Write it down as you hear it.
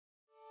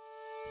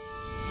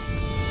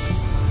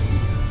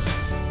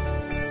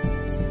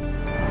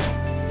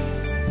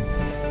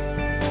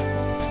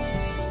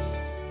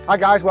Hi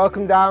guys,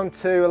 welcome down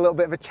to a little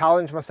bit of a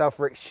challenge. Myself,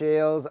 Rick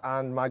Shiels,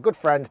 and my good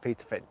friend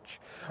Peter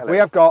Finch. Hello. We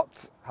have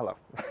got, hello.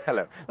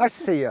 Hello. Nice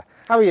to see you.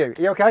 How are you? Are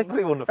you okay?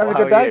 Pretty wonderful.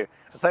 Having a good How are day? you?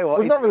 I'll tell you what,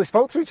 We've not really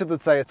spoke to each other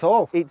today at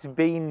all. it's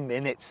been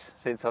minutes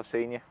since I've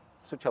seen you.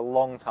 Such a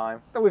long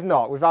time. No, we've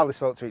not. We've hardly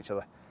spoke to each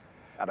other.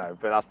 I know,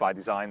 but that's by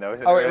design though,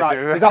 isn't Oh, it? right.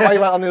 Is that why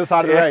you went on the other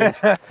side of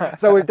the range?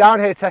 So we're down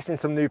here testing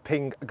some new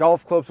Ping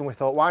golf clubs, and we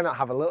thought, why not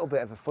have a little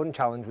bit of a fun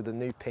challenge with the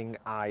new Ping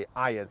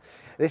iron.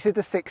 This is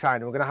the 6-iron,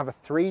 and we're going to have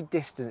a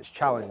 3-distance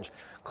challenge.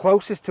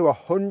 Closest to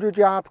 100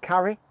 yards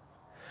carry,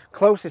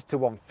 closest to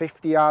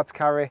 150 yards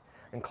carry,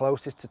 and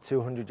closest to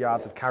 200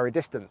 yards of carry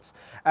distance.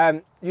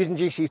 Using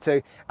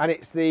GC2, and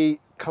it's the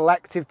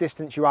collective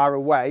distance you are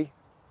away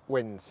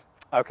wins.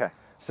 Okay,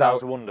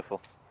 sounds wonderful.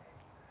 Do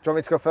you want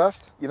me to go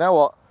first? You know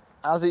what?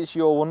 As it's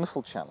your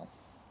wonderful channel,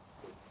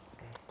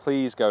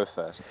 please go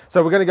first.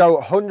 So we're going to go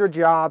 100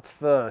 yards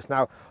first.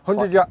 Now,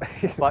 100 yards.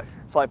 It's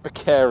like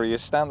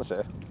precarious stance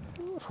here.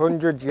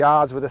 100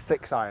 yards with a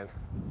 6-iron.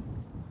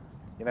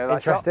 You know that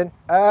Interesting.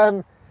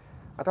 Shot?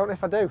 I don't know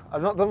if I do.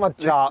 I've not done my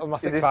chart with my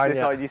 6-iron This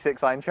yet. not your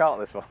 6-iron chart,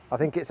 this one? I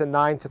think it's a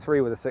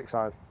 9-3 with a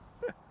 6-iron.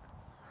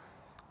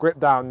 Grip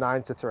down,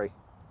 9-3.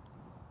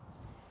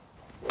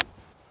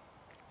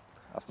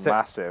 That's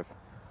massive.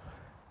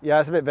 Yeah,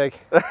 it's a bit big.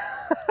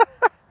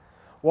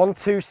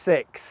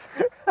 126.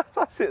 That's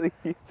absolutely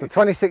huge. So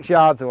 26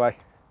 yards away.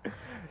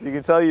 You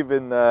can tell you've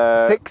been...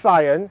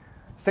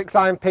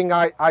 6-iron Ping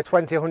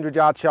I-20 100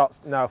 yard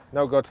shots. No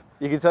good.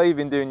 You can tell you've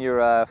been doing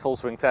your full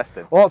swing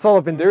testing. Well, that's all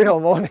I've been doing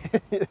all morning.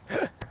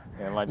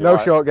 Yeah, No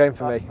short game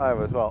for me. I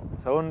have as well.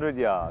 So 100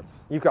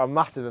 yards. You've got a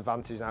massive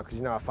advantage now because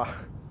you know how far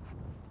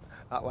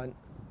that went.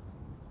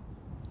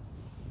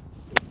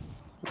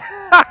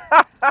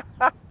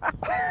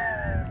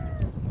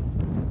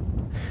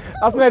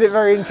 That's made it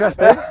very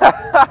interesting.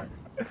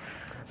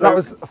 So that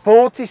was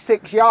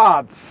 46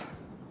 yards.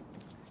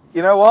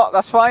 You know what?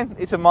 That's fine.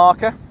 It's a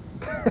marker.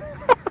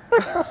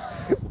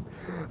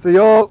 So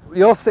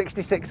you're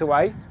 66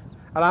 away,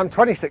 and I'm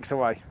 26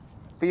 away.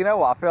 But you know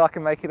what? I feel I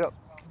can make it up.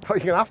 But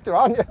you're gonna have to,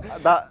 aren't you?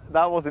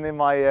 That wasn't in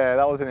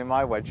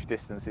my wedge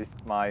distance. It's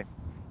my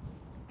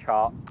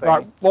chart thing.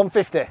 Right,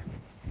 150.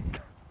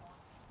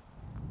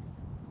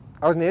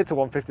 I was near to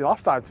 150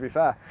 last time, to be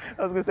fair.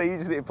 I was going to say, you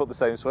just need to put the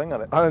same swing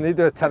on it. I only need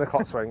to do a 10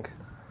 o'clock swing.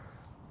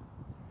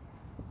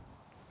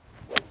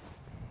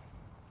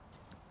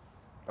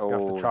 Oh,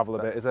 Have to travel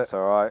a bit, is it? It's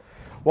all right.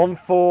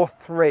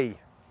 143.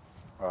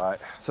 All right.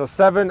 So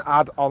 7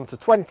 add on to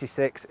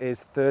 26 is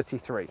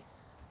 33. I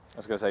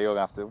was going to say, you're going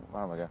to have to.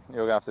 Oh my God,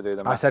 you're going to have to do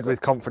the I maths. said with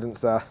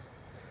confidence there.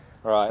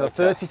 Right. So okay.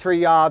 33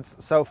 yards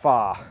so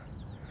far.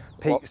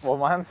 Pete's What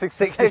man?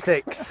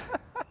 66.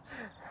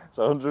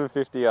 So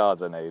 150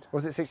 yards I need.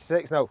 Was it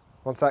 66? No,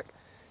 one sec.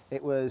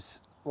 It was,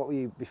 what were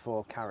you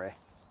before carry?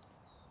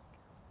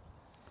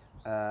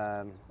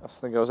 I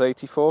think I was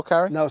 84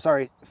 carry. No,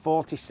 sorry,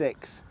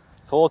 46.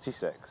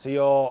 46.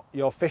 So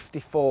you're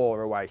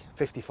 54 away.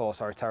 54,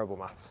 sorry, terrible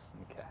maths.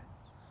 Okay.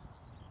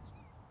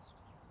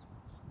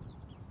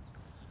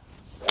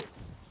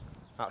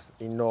 That's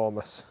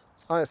enormous.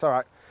 Oh, it's all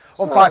right.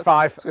 155.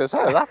 I was going to say,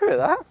 I was happy with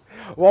that.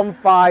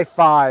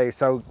 155.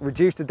 So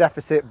reduce the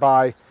deficit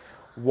by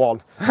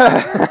 1.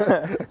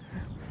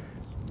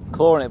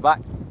 Clawing it back.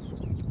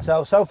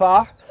 So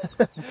far,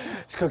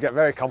 this could get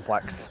very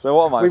complex. So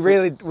what am I? We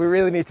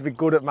really need to be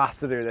good at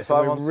maths to do this. So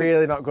And I'm we're on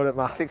really not good at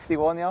maths.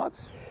 61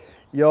 yards.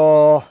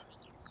 We'll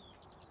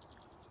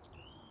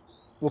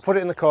put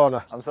it in the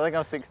corner. I think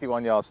I'm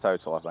 61 yards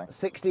total, I think.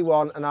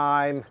 61 and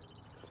I'm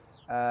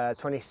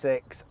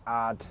 26,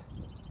 add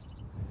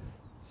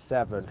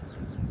 7.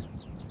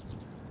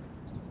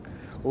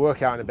 We'll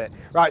work out in a bit.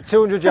 Right,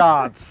 200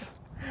 yards.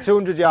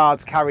 200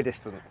 yards carry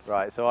distance.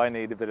 Right, so I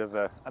need a bit of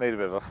a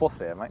fluff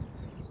here, mate.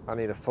 I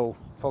need a full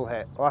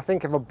hit. Well, I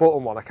think if I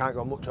button one, I can't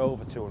go much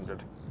over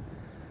 200.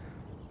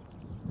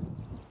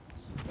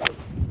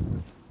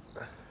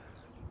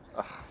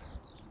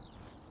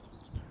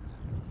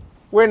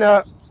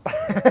 Winner.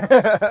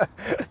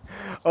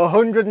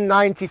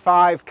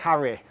 195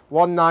 carry.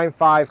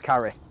 195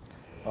 carry.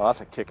 Well,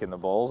 that's a kick in the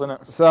balls, isn't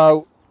it?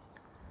 So,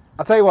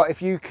 I'll tell you what,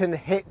 if you can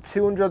hit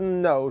 200 on the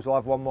nose, we'll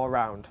have one more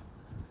round.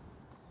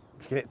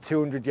 If you can hit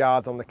 200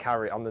 yards on the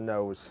carry, on the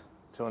nose.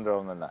 200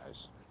 on the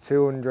nose.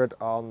 200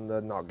 on the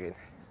noggin.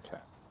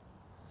 Okay.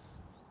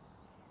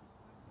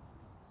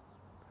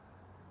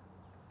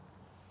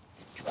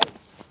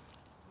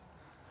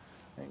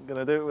 Ain't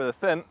gonna do it with a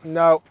thin.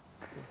 Nope.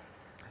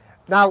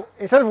 Now,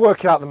 instead of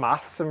working out the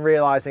maths and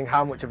realising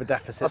how much of a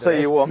deficit I'll say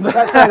you won.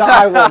 Let's say that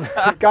I won.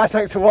 Guys,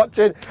 thanks for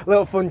watching. A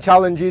little fun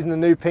challenge using the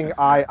new Ping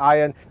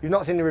iron. If you've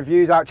not seen the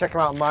reviews out, check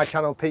them out on my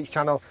channel, Pete's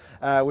channel.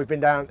 We've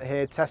been down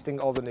here testing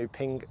all the new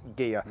Ping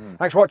gear.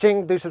 Thanks for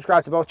watching. Do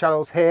subscribe to both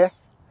channels here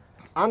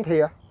and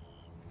here.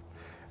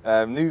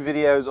 New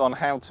videos on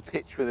how to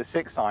pitch with a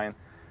 6-iron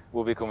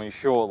will be coming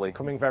shortly.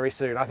 Coming very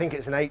soon. I think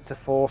it's an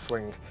 8-4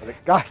 swing.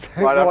 Guys, thanks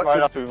for Right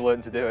watching. after we've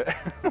learned to do it.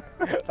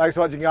 Thanks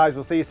for watching, guys.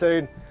 We'll see you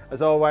soon.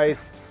 As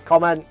always,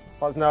 comment,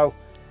 let us know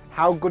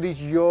how good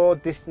is your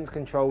distance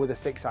control with a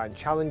 6-iron.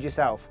 Challenge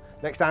yourself.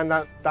 Next time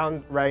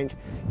down range,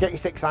 get your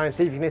 6 iron,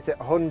 see if you can hit it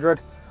 100,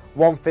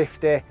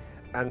 150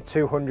 and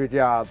 200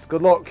 yards.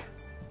 Good luck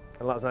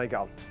and let us know how you get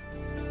on.